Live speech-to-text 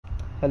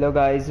Hello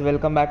guys,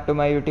 welcome back to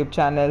my YouTube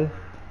channel.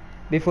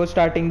 Before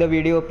starting the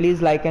video,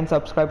 please like and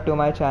subscribe to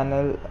my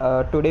channel.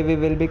 Today we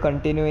will be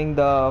continuing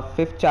the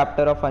 5th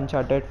chapter of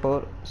Uncharted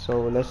 4.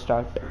 So let's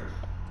start.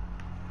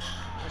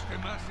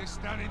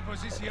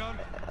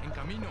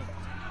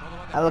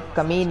 El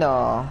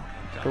Camino.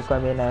 Tu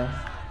camina.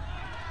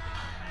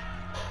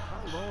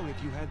 How long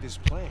have you had this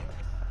plan?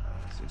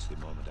 Since the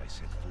moment I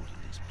set foot in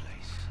this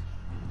place.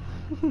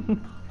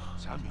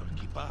 Samuel,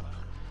 keep up.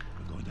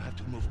 We're going to have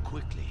to move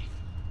quickly.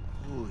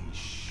 Holy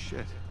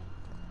shit.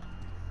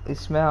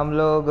 इसमें हम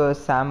लोग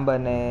Sam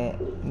बने,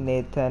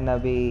 Nathan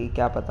अभी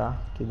क्या पता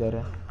किधर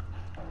है.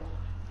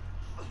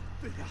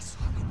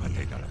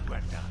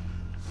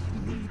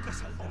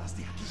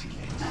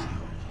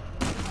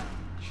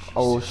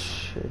 Oh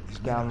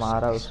shit, क्या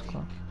मारा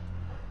उसको.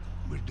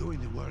 We're doing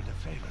the world a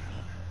favor.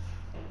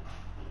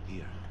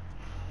 Here,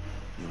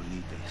 you'll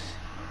need this.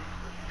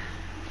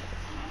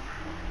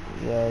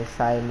 Yes,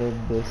 I need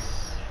this.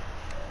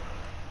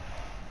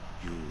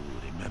 You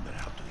remember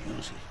how to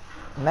use it?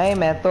 नहीं,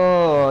 मैं तो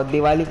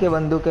दिवाली के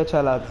बंदूकें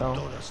चलाता हूँ.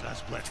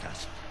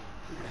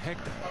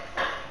 Hector,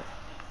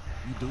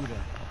 you do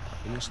that,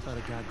 and you'll start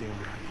a goddamn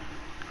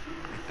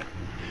riot.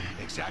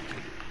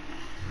 Exactly.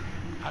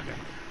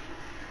 Háganlo.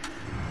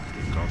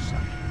 Stay close,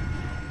 son.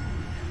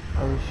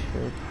 Oh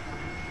shit.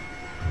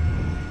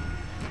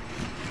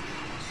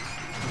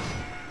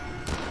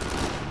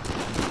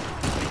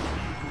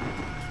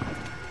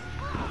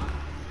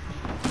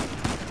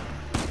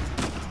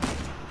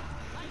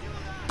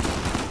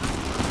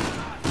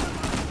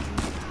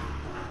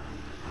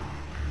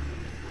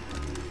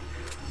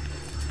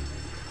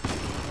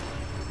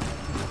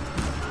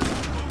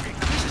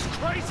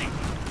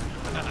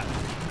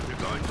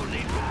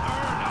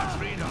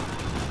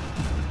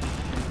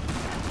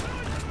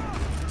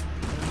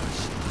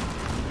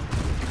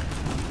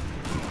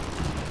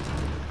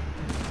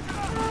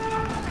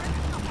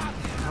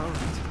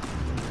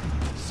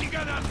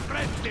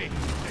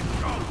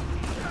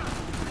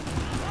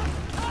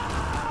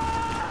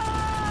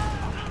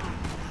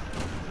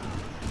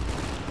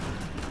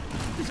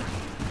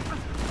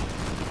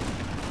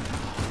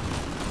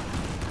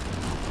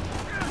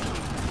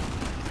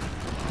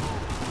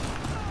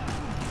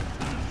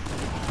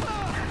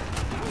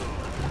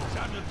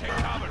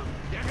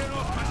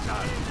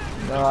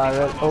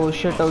 Oh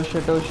shit, oh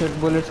shit, oh shit,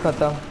 bullets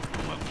खत्म.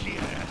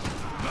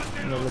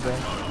 मिल गए.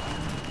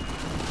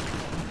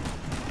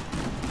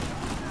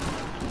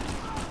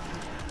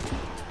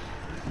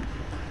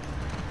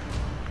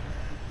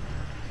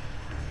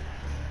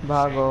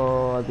 भागो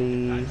अभी.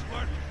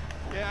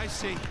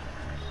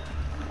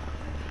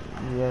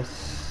 यस,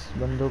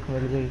 बंदूक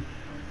मिल गई.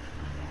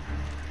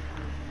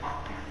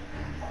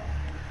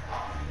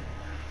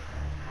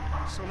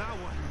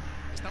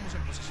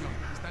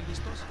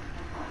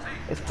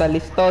 ¿Está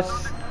listos?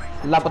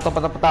 La pata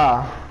pata pata.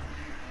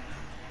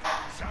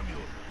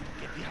 Samuel,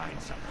 get behind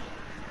something.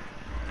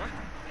 What?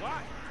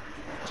 Why?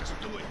 Just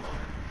do it.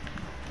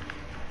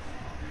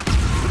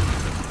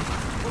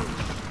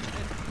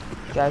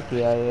 क्या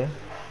किया ये?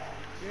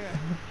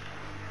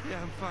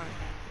 Yeah, I'm fine.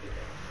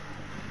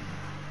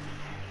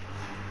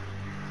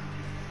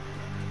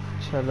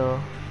 चलो,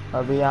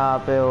 अभी यहाँ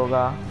पे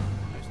होगा.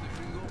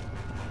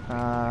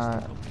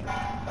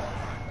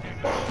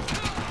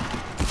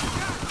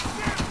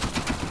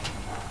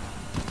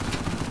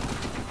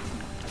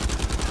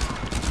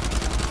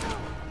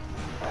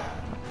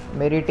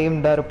 मेरी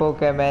टीम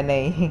डरपोक है, मैं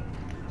नहीं.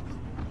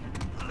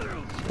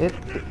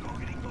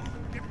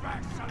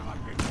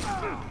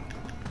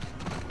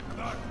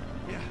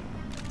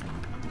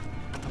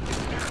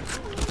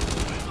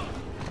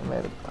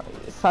 मेरे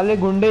साले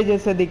गुंडे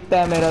जैसे दिखता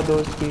है मेरा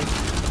दोस्त ही.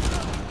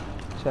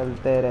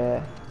 चलते रहे.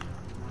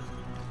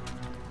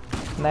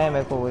 नहीं,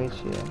 मेरे को वही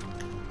चाहिए.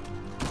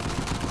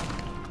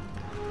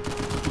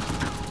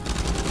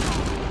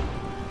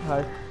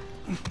 हट.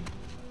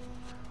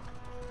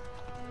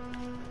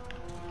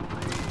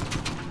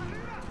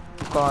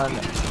 कौन?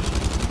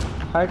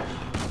 हट.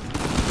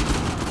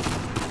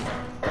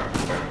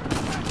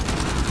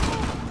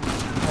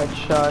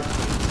 हेडशॉट.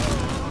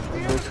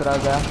 दूसरा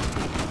गया.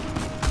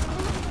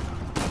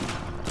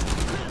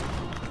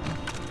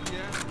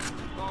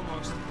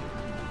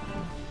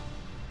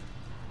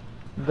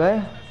 गए.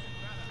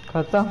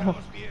 खत्म.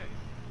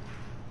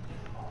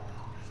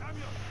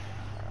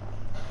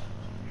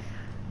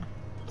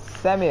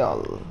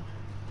 Samuel.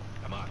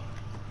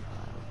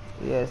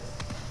 Yes.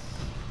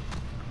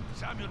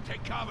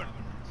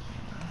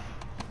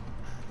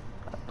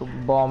 तू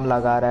बॉम्ब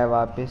लगा रहा है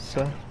वापस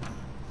से.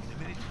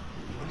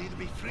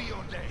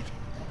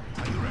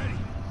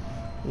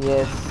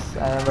 Yes,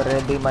 I am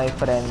ready, my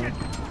friend.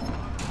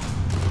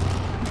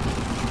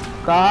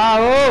 कहाँ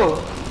हो?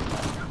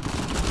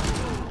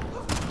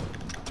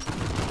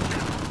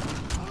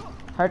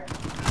 हट.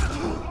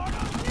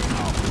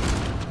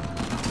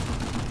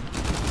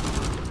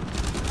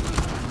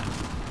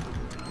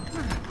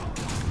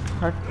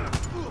 हट.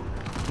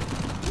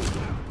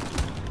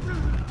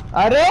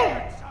 अरे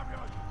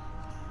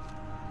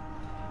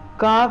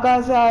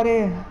कहाँ से आ रहे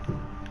हैं?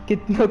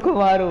 कितनों को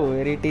मारो,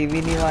 मेरी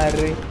टीवी नहीं मार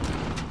रही।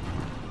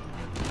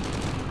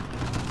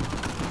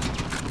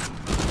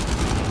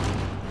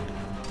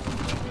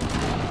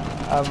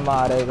 अब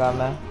मारेगा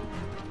मैं।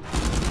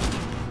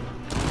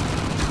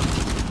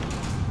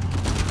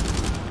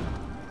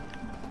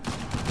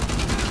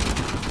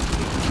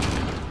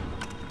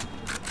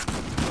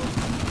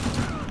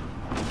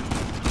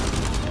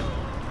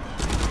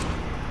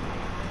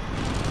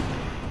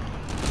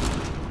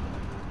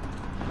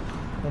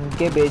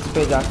 इनके बेस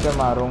पे जाके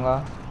मारूंगा।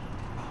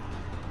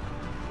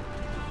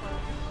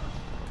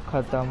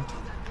 खत्म।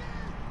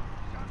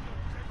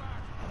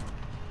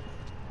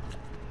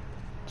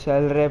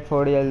 चल रे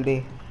फोड़ जल्दी।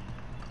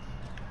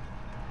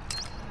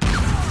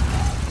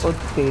 ओ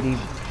तेरी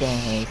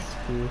भैंस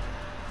की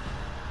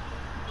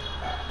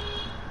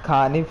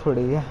खानी फुड़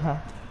गया।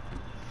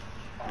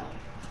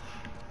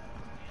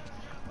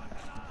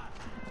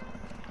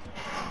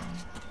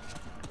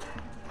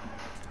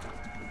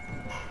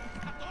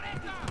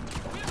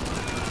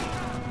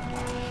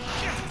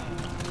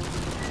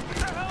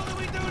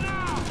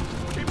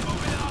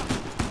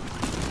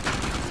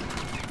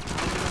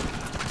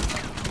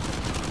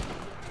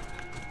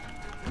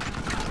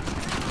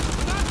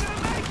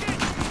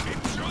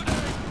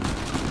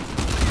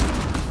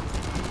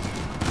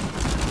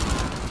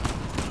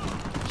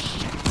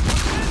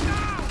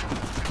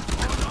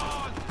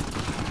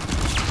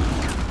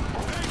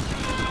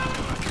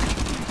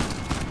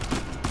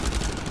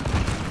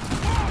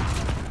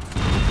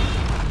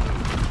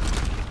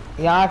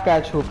 यहाँ क्या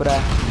छुप रहा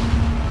है?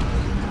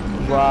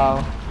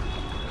 वाह,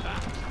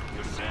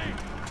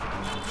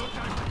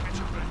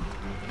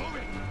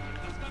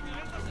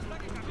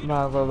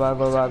 भागो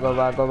भागो भागो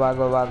भागो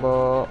भागो भागो।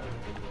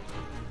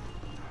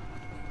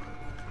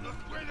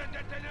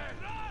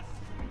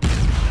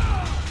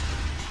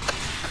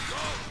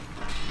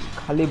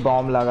 खाली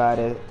बॉम्ब लगा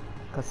रहे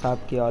कसाब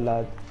की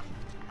औलाद।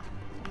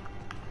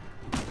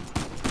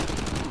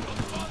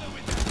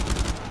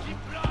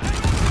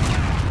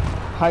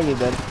 भाग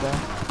इधर से।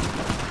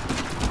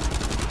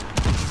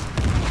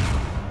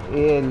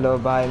 ये लो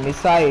भाई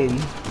missile.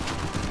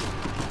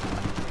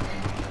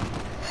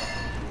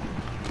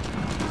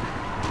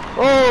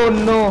 Oh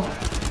no,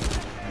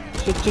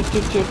 shit shit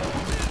shit shit.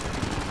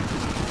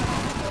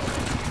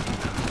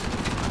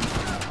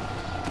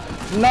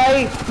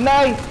 नहीं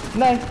नहीं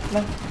नहीं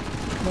नहीं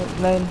नहीं,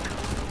 नहीं।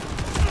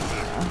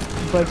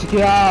 बच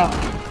गया,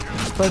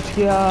 बच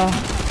गया।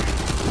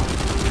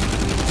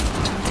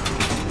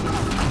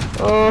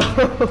 ओह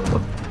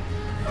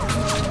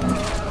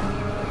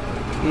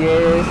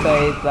ये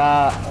सही था।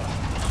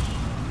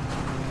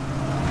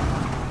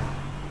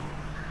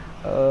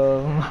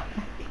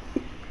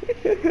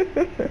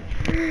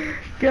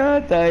 क्या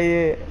था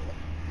ये?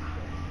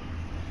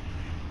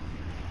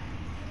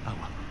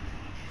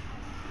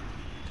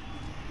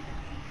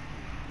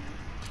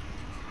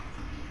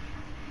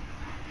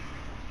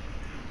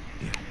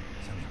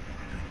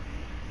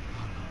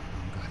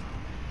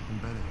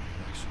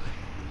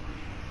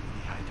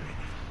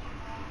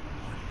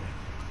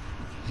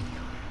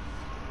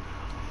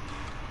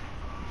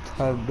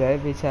 थक गए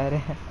बेचारे।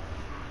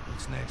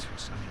 What's next for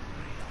Sonny?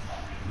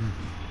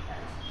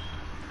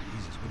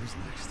 Jesus, what is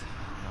next?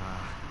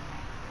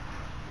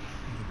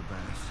 Take a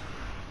bath.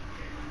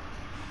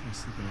 I'm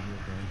sleeping on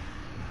your bed.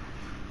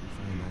 You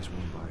find a nice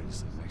warm body to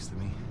sleep next to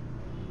me.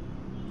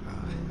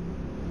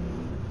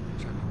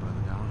 Track my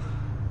brother down.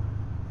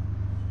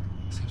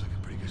 Seems like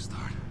a pretty good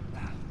start.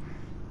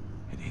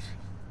 Indeed.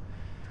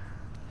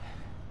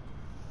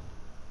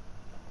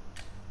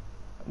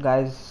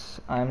 Guys,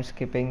 I'm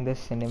skipping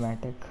this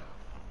cinematic.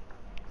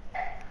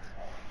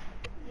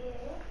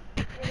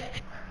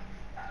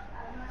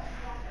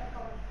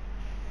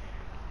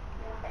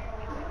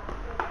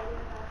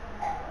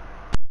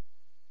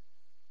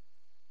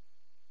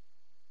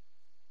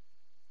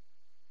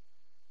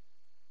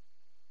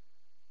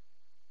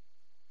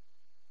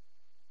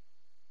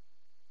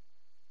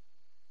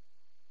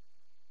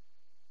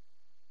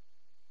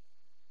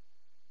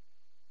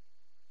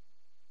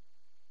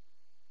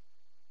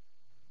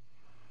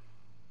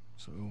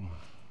 So,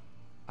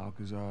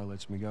 Alcazar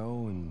lets me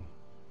go, and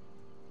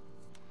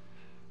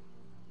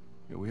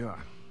here we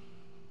are.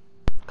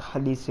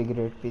 खाली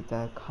cigarette पीता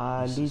है,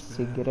 खाली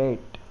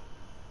cigarette.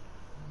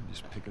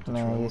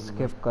 मैं ये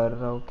skip कर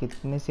रहा हूँ।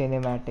 कितने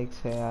सिनेमैटिक्स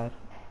है यार।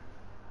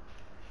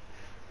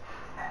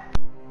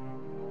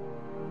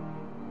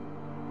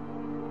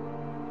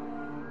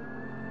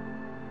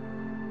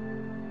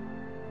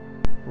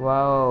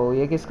 वाओ,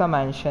 ये किसका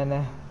मैंशन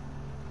है?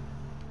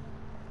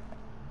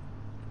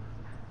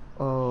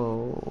 ओह,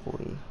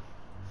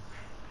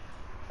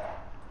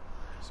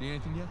 See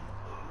anything yet?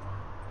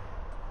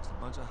 It's a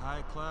bunch of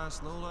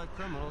high-class, low-life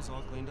criminals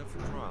all cleaned up for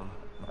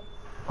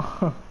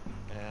trial.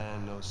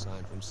 And no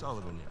sign from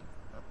Sullivan yet.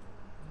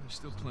 There's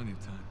still plenty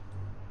of time.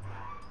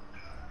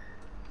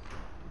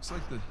 Looks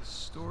like the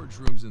storage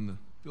room's in the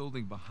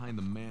building behind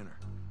the manor.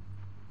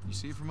 You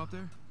see it from up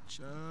there?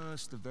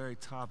 Just the very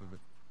top of it.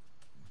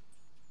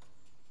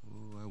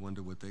 Oh, I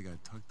wonder what they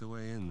got tucked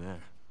away in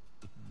there.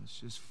 Let's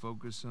just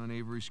focus on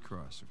Avery's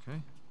Cross,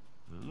 okay?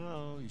 I don't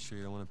know. You sure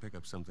you don't want to pick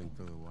up something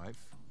for the wife?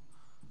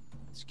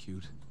 It's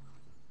cute.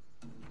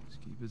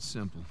 Just keep it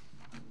simple.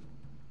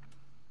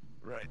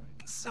 Right.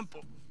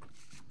 Simple.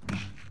 And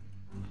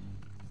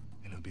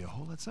it would be a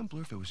whole lot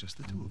simpler if it was just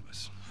the two of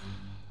us.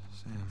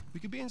 Sam, We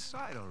could be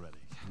inside already.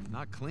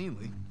 not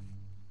cleanly.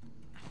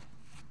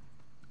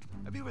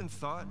 Have you even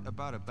thought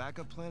about a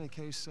backup plan in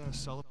case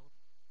Sullivan...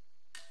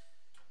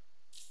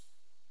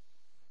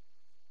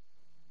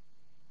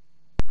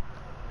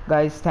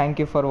 Guys, thank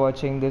you for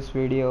watching this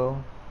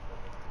video.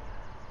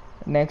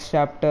 Next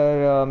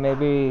chapter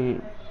maybe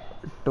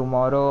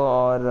tomorrow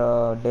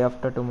or day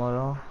after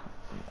tomorrow.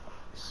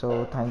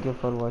 So thank you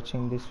for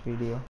watching this video.